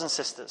brothers and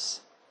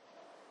sisters.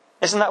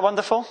 Isn't that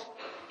wonderful?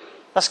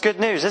 That's good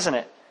news, isn't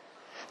it?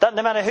 That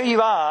no matter who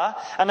you are,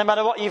 and no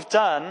matter what you've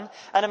done,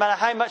 and no matter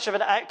how much of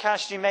an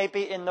outcast you may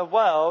be in the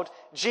world,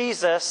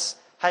 Jesus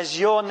has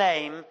your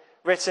name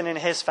written in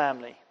his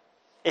family.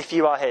 If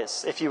you are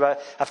his, if you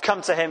have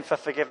come to him for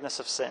forgiveness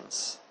of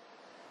sins.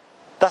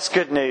 That's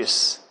good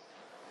news.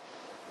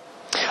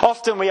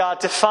 Often we are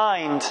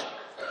defined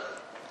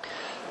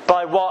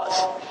by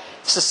what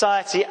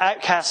society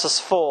outcasts us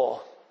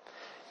for.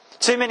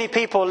 Too many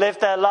people live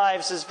their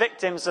lives as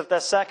victims of their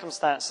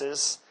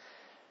circumstances.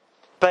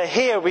 But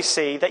here we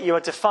see that you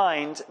are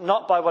defined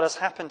not by what has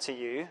happened to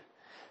you,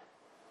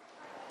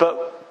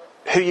 but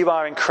who you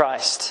are in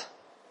Christ,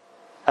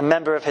 a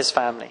member of his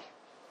family.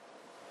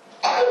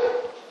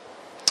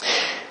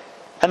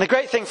 And the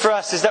great thing for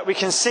us is that we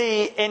can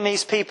see in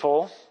these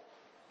people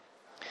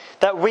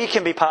that we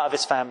can be part of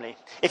his family.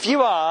 If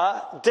you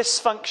are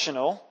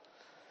dysfunctional,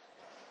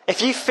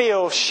 if you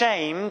feel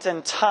shamed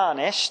and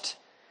tarnished,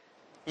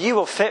 you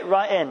will fit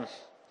right in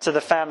to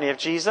the family of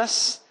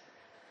Jesus.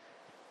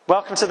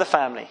 Welcome to the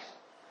family.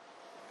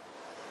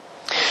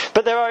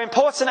 But there are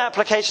important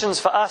applications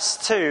for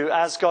us too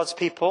as God's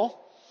people.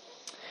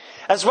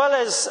 As well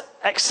as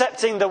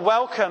accepting the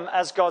welcome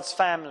as God's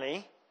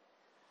family,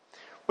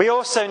 we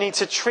also need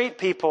to treat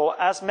people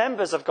as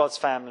members of God's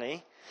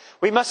family.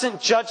 We mustn't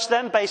judge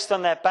them based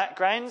on their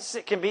backgrounds.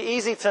 It can be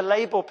easy to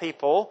label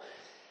people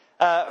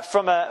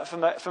from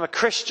a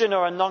Christian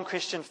or a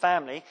non-Christian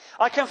family.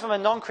 I come from a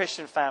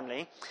non-Christian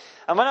family,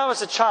 and when I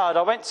was a child,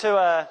 I went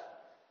to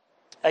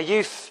a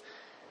youth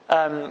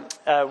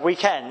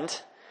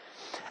weekend,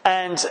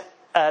 and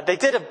they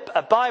did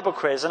a Bible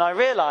quiz, and I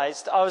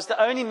realised I was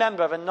the only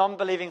member of a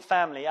non-believing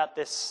family at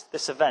this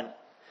event.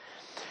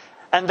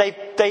 And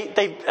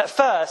they at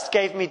first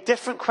gave me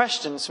different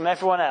questions from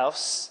everyone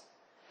else,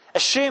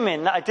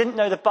 assuming that I didn't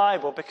know the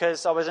Bible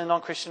because I was in a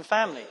non-Christian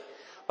family.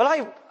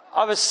 Well,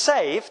 I was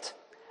saved,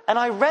 and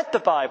I read the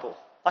Bible.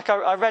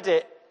 I read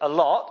it a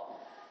lot,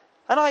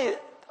 and I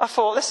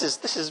thought, this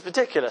is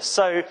ridiculous.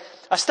 So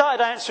I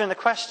started answering the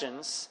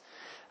questions,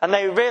 and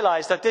they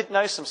realised I did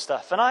know some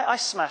stuff. And I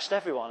smashed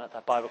everyone at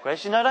that Bible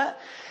quiz. You know that?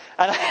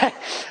 And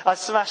I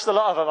smashed a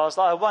lot of them. I was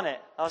like, I won it.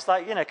 I was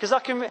like, because I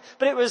can.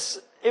 But it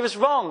was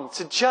wrong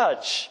to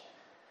judge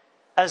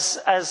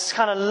as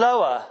kind of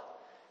lower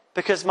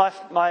because my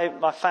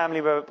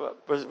family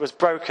was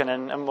broken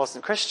and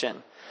wasn't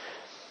Christian.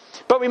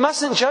 But we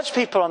mustn't judge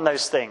people on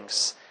those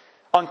things,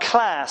 on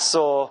class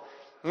or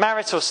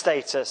marital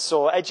status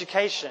or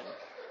education.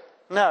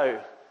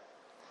 No.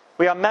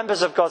 We are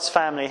members of God's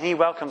family, and he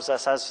welcomes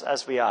us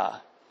as we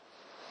are.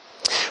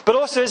 But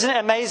also, isn't it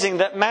amazing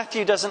that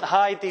Matthew doesn't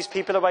hide these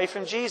people away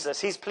from Jesus?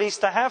 He's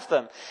pleased to have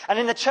them. And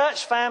in the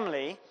church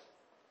family,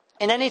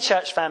 in any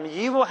church family,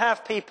 you will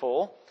have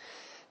people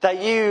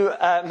that you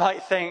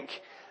might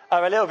think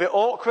are a little bit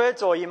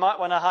awkward, or you might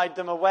want to hide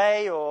them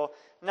away, or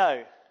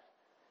no.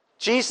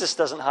 Jesus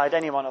doesn't hide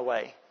anyone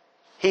away.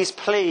 He's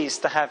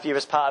pleased to have you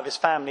as part of his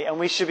family, and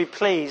we should be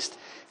pleased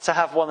to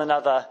have one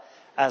another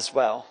as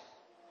well.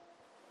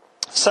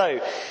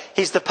 So,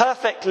 he's the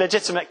perfect,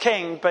 legitimate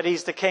king, but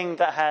he's the king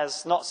that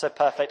has not so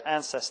perfect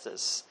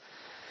ancestors.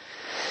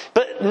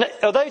 But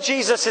although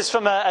Jesus is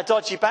from a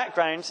dodgy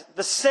background,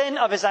 the sin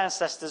of his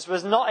ancestors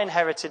was not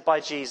inherited by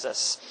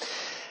Jesus.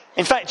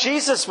 In fact,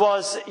 Jesus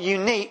was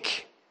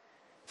unique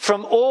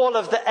from all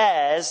of the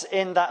heirs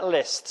in that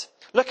list.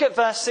 Look at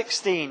verse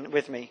 16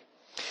 with me.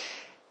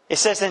 It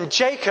says, "And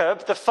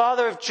Jacob, the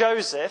father of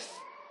Joseph,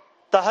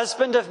 the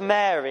husband of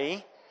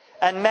Mary,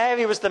 and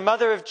Mary was the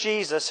mother of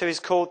Jesus, who is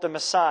called the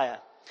Messiah."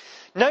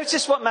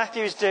 Notice what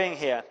Matthew is doing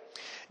here.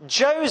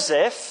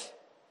 Joseph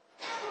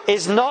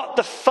is not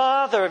the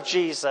father of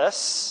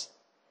Jesus.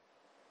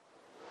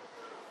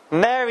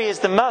 Mary is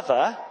the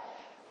mother,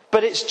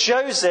 but it's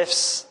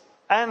Joseph's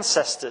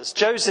ancestors,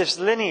 Joseph's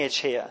lineage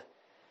here.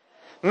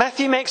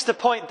 Matthew makes the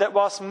point that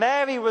whilst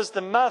Mary was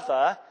the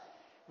mother,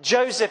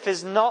 Joseph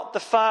is not the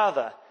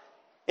father.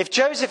 If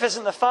Joseph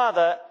isn't the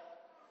father,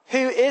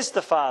 who is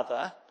the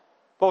father?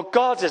 Well,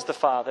 God is the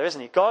father, isn't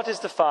he? God is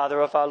the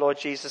father of our Lord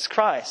Jesus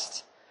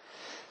Christ.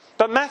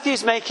 But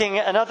Matthew's making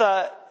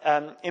another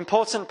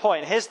important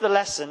point. Here's the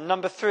lesson,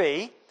 number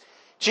 3.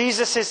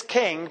 Jesus is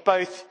king,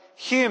 both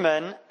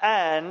human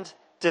and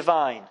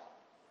divine.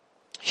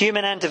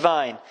 Human and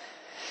divine.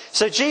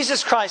 So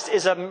Jesus Christ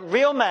is a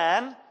real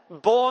man,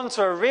 born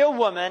to a real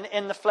woman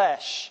in the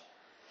flesh.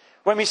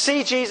 When we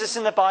see Jesus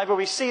in the Bible,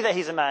 we see that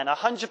he's a man,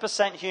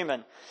 100%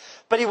 human.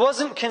 But he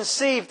wasn't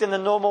conceived in the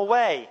normal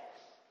way.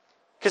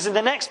 Because in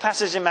the next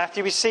passage in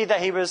Matthew, we see that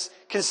he was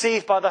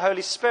conceived by the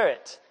Holy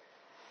Spirit.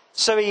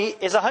 So he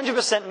is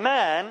 100%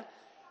 man,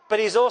 but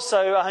he's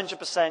also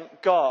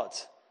 100% God.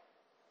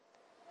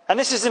 And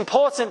this is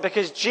important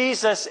because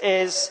Jesus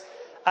is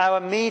our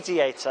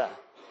mediator.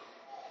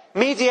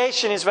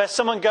 Mediation is where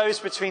someone goes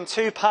between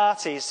two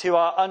parties who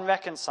are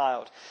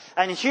unreconciled.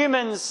 And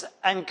humans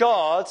and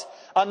God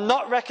are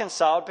not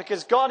reconciled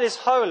because God is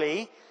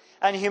holy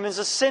and humans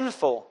are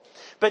sinful.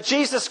 But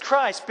Jesus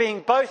Christ,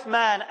 being both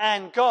man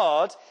and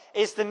God,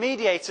 is the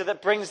mediator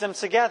that brings them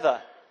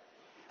together.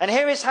 And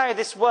here is how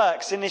this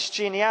works in this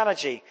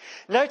genealogy.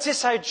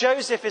 Notice how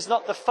Joseph is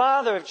not the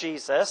father of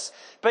Jesus,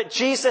 but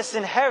Jesus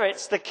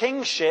inherits the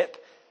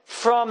kingship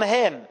from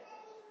him.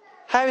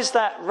 How is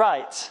that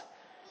right?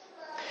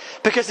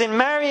 Because in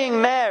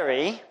marrying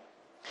Mary,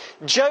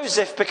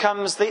 Joseph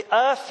becomes the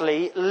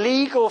earthly,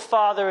 legal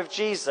father of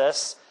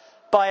Jesus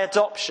by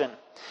adoption.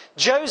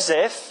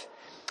 Joseph,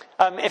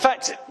 in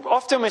fact,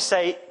 often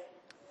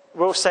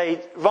we'll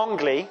say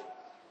wrongly,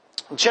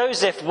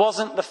 Joseph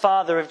wasn't the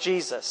father of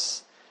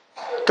Jesus.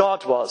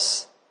 God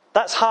was.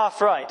 That's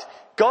half right.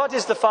 God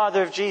is the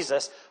father of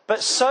Jesus,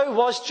 but so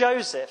was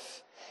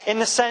Joseph, in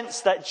the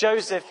sense that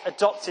Joseph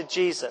adopted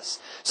Jesus.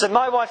 So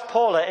my wife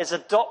Paula is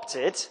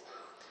adopted,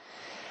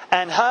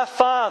 and her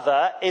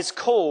father is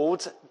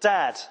called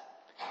Dad.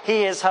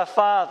 He is her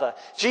father.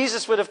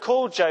 Jesus would have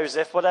called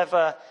Joseph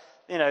whatever,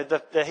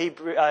 the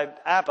Hebrew,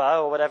 Abba,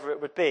 or whatever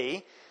it would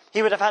be.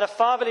 He would have had a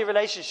fatherly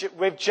relationship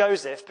with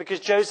Joseph because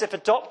Joseph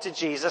adopted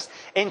Jesus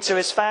into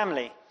his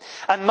family.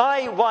 And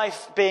my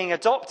wife being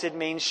adopted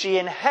means she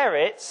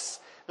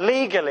inherits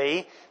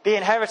legally the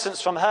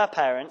inheritance from her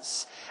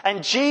parents,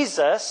 and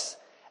Jesus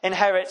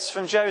inherits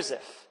from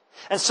Joseph.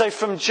 And so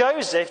from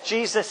Joseph,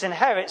 Jesus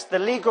inherits the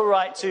legal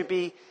right to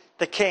be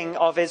the king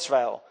of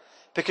Israel,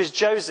 because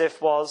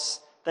Joseph was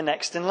the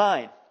next in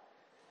line.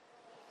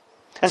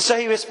 And so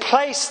he was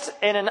placed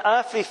in an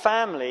earthly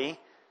family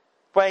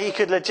where he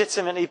could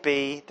legitimately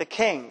be the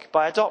king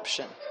by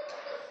adoption.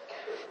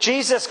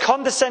 Jesus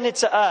condescended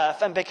to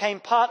earth and became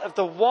part of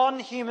the one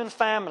human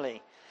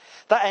family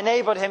that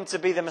enabled him to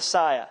be the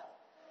Messiah.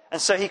 And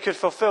so he could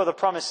fulfill the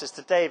promises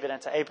to David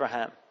and to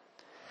Abraham.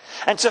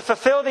 And to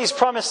fulfill these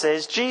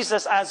promises,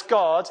 Jesus as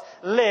God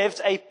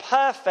lived a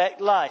perfect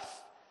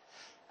life.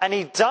 And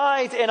he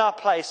died in our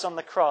place on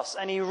the cross,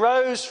 and he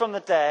rose from the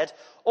dead,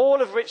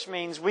 all of which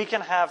means we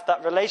can have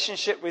that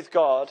relationship with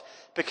God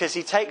because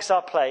he takes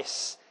our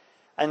place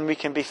and we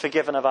can be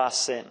forgiven of our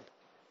sin.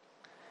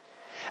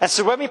 And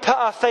so when we put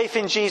our faith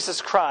in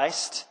Jesus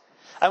Christ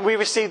and we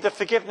receive the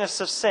forgiveness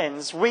of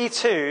sins, we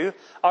too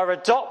are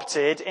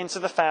adopted into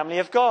the family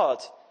of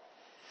God.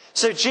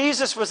 So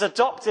Jesus was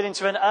adopted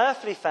into an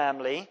earthly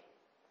family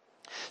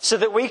so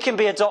that we can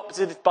be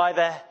adopted by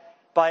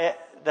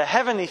the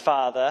Heavenly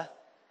Father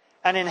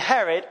and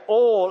inherit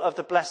all of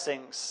the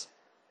blessings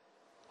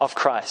of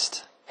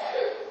Christ.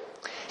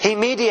 He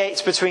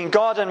mediates between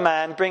God and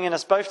man, bringing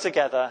us both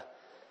together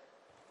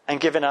and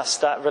giving us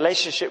that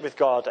relationship with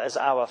God as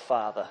our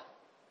Father.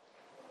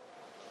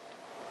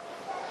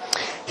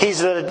 He's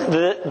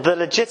the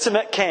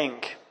legitimate king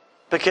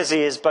because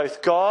he is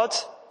both God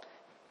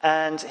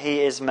and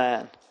he is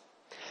man.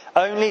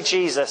 Only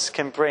Jesus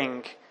can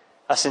bring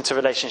us into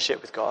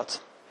relationship with God.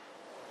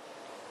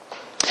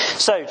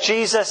 So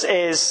Jesus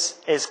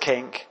is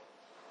king.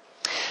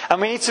 And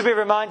we need to be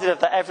reminded of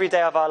that every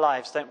day of our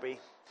lives, don't we?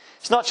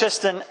 It's not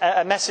just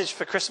a message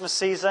for Christmas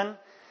season.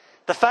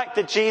 The fact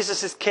that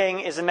Jesus is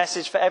king is a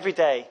message for every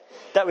day.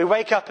 That we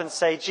wake up and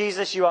say,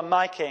 Jesus, you are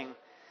my king.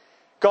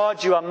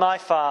 God, you are my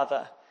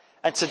Father.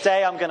 And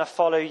today I'm going to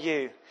follow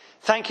you.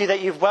 Thank you that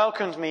you've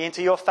welcomed me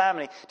into your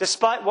family.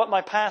 Despite what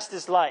my past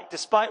is like,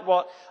 despite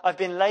what I've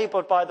been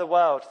labelled by the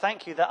world,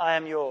 thank you that I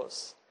am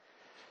yours.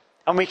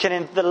 And we can,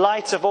 in the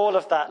light of all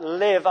of that,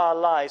 live our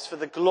lives for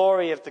the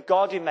glory of the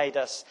God who made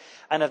us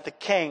and of the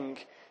King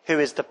who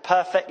is the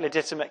perfect,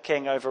 legitimate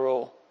King over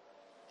all.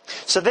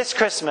 So this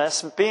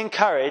Christmas, be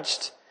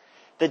encouraged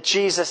that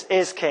Jesus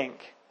is King.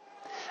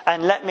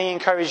 And let me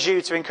encourage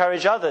you to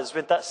encourage others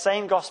with that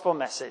same gospel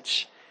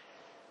message,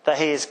 that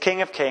he is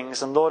King of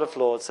Kings and Lord of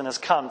Lords and has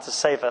come to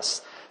save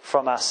us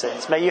from our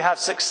sins. May you have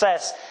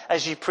success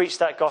as you preach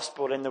that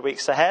gospel in the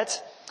weeks ahead,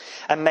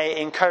 and may it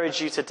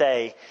encourage you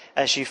today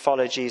as you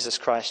follow Jesus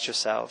Christ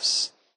yourselves.